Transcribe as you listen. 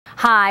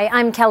Hi,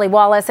 I'm Kelly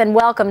Wallace, and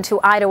welcome to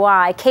Eye to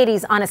Eye.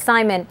 Katie's on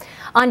assignment.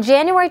 On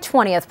January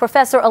 20th,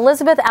 Professor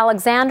Elizabeth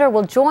Alexander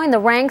will join the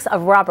ranks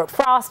of Robert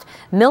Frost,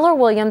 Miller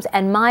Williams,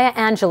 and Maya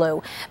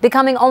Angelou,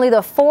 becoming only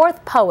the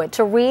fourth poet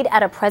to read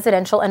at a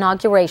presidential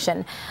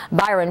inauguration.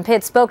 Byron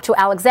Pitts spoke to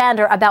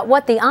Alexander about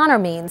what the honor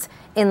means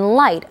in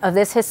light of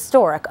this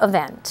historic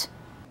event.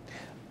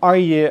 Are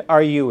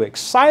you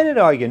excited?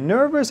 Are you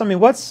nervous? I mean,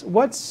 what's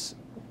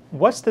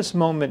this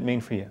moment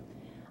mean for you?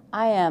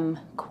 I am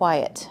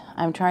quiet.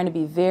 I'm trying to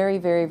be very,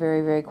 very,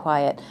 very, very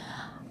quiet.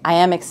 I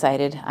am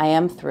excited. I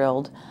am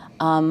thrilled.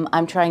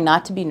 I'm trying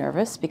not to be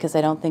nervous because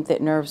I don't think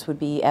that nerves would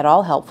be at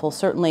all helpful.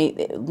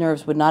 Certainly,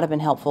 nerves would not have been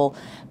helpful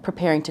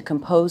preparing to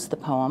compose the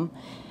poem,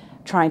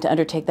 trying to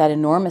undertake that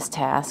enormous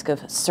task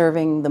of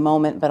serving the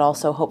moment, but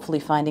also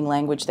hopefully finding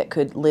language that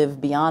could live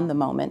beyond the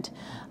moment.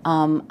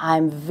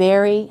 I'm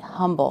very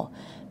humble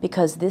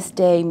because this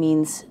day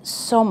means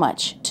so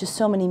much to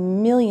so many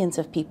millions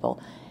of people.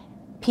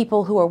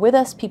 People who are with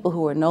us, people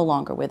who are no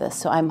longer with us.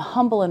 So I'm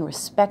humble and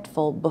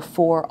respectful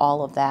before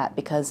all of that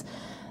because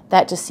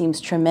that just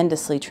seems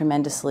tremendously,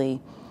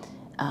 tremendously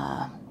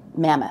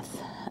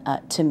mammoth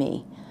to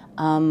me.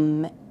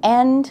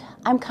 And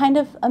I'm kind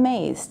of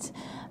amazed.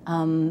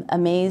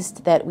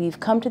 Amazed that we've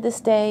come to this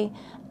day,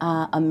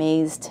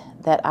 amazed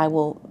that I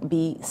will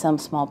be some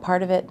small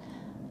part of it,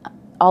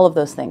 all of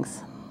those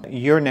things.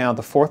 You're now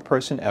the fourth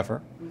person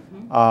ever,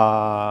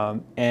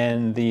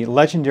 and the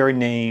legendary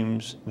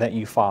names that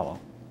you follow.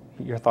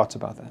 Your thoughts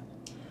about that?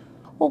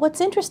 Well,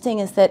 what's interesting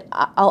is that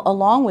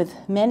along with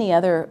many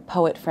other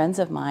poet friends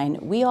of mine,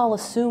 we all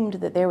assumed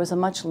that there was a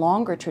much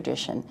longer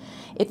tradition.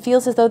 It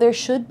feels as though there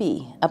should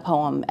be a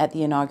poem at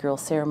the inaugural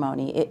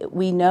ceremony.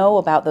 We know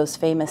about those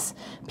famous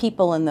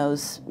people and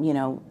those,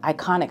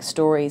 iconic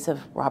stories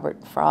of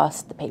Robert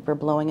Frost, the paper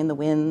blowing in the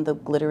wind, the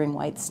glittering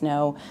white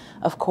snow.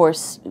 Of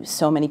course,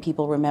 so many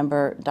people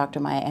remember Dr.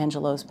 Maya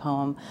Angelou's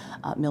poem,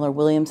 Miller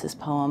Williams's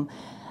poem.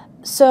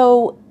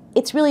 So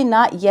it's really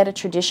not yet a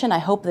tradition. I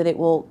hope that it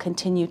will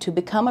continue to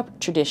become a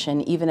tradition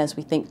even as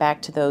we think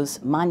back to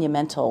those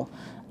monumental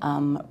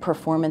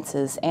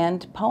performances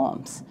and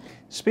poems.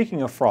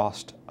 Speaking of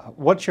Frost,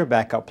 what's your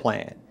backup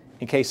plan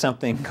in case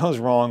something goes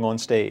wrong on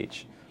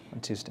stage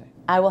on Tuesday?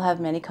 I will have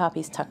many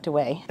copies tucked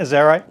away. Is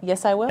that right?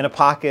 Yes, I will. In a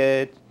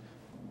pocket?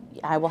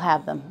 I will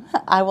have them.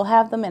 I will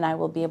have them and I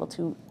will be able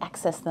to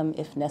access them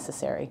if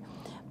necessary.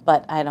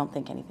 But I don't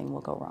think anything will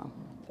go wrong.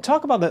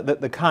 Talk about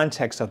the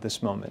context of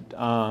this moment.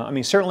 I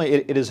mean, certainly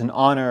it is an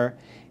honor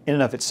in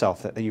and of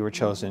itself that you were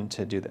chosen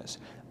to do this.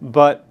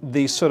 But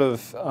the sort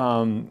of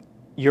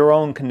your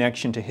own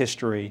connection to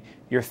history,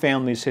 your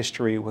family's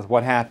history with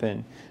what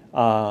happened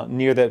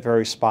near that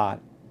very spot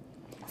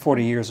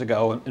 40 years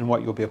ago and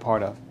what you'll be a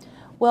part of.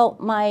 Well,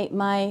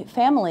 my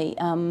family,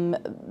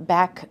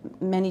 back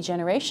many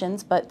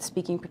generations, but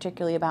speaking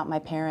particularly about my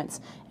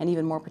parents and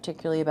even more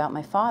particularly about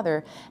my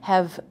father,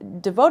 have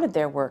devoted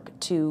their work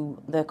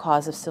to the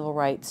cause of civil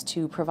rights,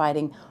 to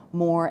providing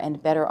more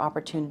and better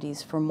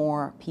opportunities for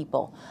more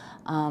people.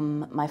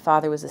 My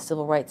father was a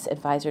civil rights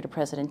advisor to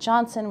President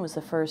Johnson, was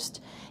the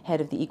first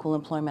head of the Equal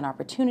Employment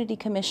Opportunity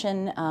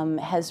Commission,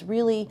 has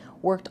really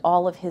worked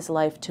all of his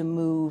life to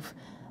move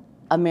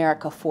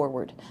America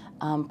forward,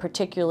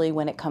 particularly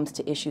when it comes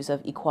to issues of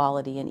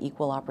equality and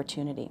equal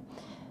opportunity.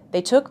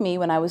 They took me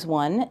when I was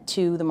 1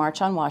 to the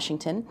March on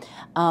Washington.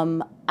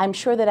 I'm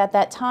sure that at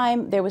that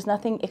time there was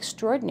nothing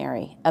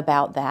extraordinary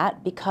about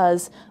that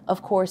because,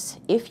 of course,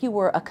 if you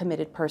were a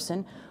committed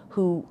person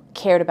who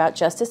cared about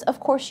justice, of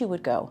course you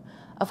would go.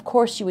 Of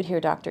course you would hear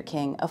Dr.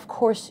 King. Of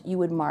course you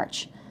would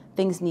march.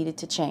 Things needed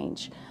to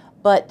change.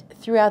 But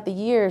throughout the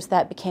years,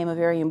 that became a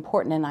very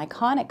important and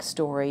iconic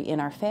story in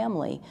our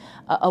family,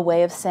 a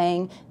way of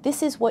saying,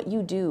 this is what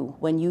you do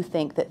when you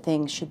think that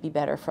things should be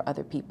better for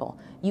other people.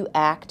 You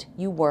act,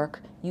 you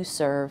work, you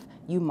serve,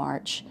 you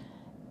march,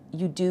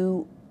 you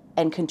do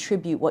and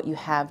contribute what you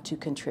have to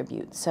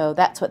contribute. So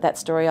that's what that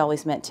story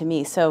always meant to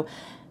me. So,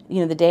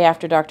 the day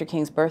after Dr.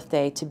 King's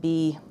birthday, to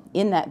be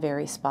in that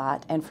very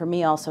spot, and for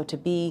me also to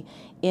be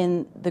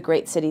in the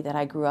great city that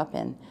I grew up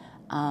in,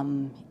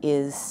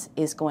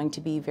 is going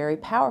to be very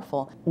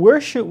powerful. Where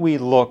should we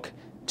look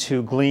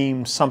to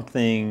glean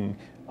something,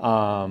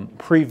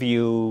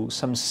 preview,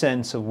 some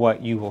sense of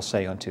what you will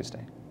say on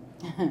Tuesday?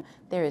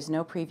 There is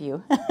no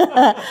preview.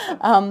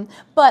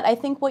 But I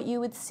think what you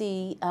would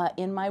see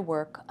in my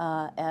work,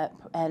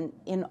 and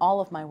in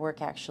all of my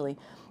work actually,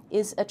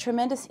 is a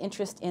tremendous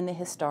interest in the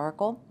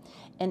historical,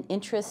 an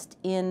interest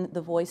in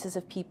the voices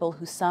of people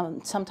who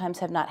sometimes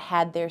have not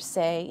had their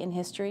say in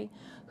history,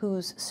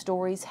 whose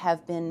stories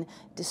have been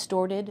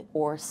distorted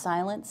or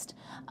silenced.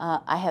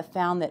 I have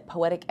found that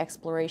poetic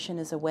exploration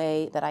is a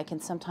way that I can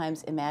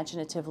sometimes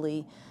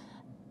imaginatively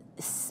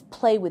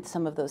play with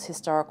some of those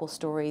historical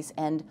stories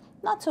and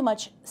not so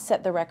much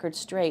set the record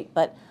straight,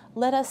 but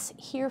let us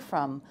hear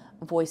from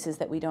voices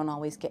that we don't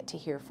always get to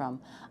hear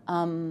from.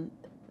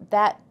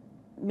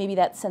 Maybe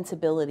that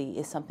sensibility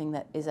is something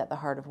that is at the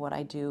heart of what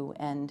I do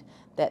and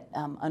that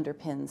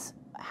underpins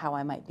how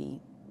I might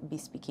be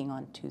speaking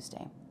on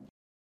Tuesday.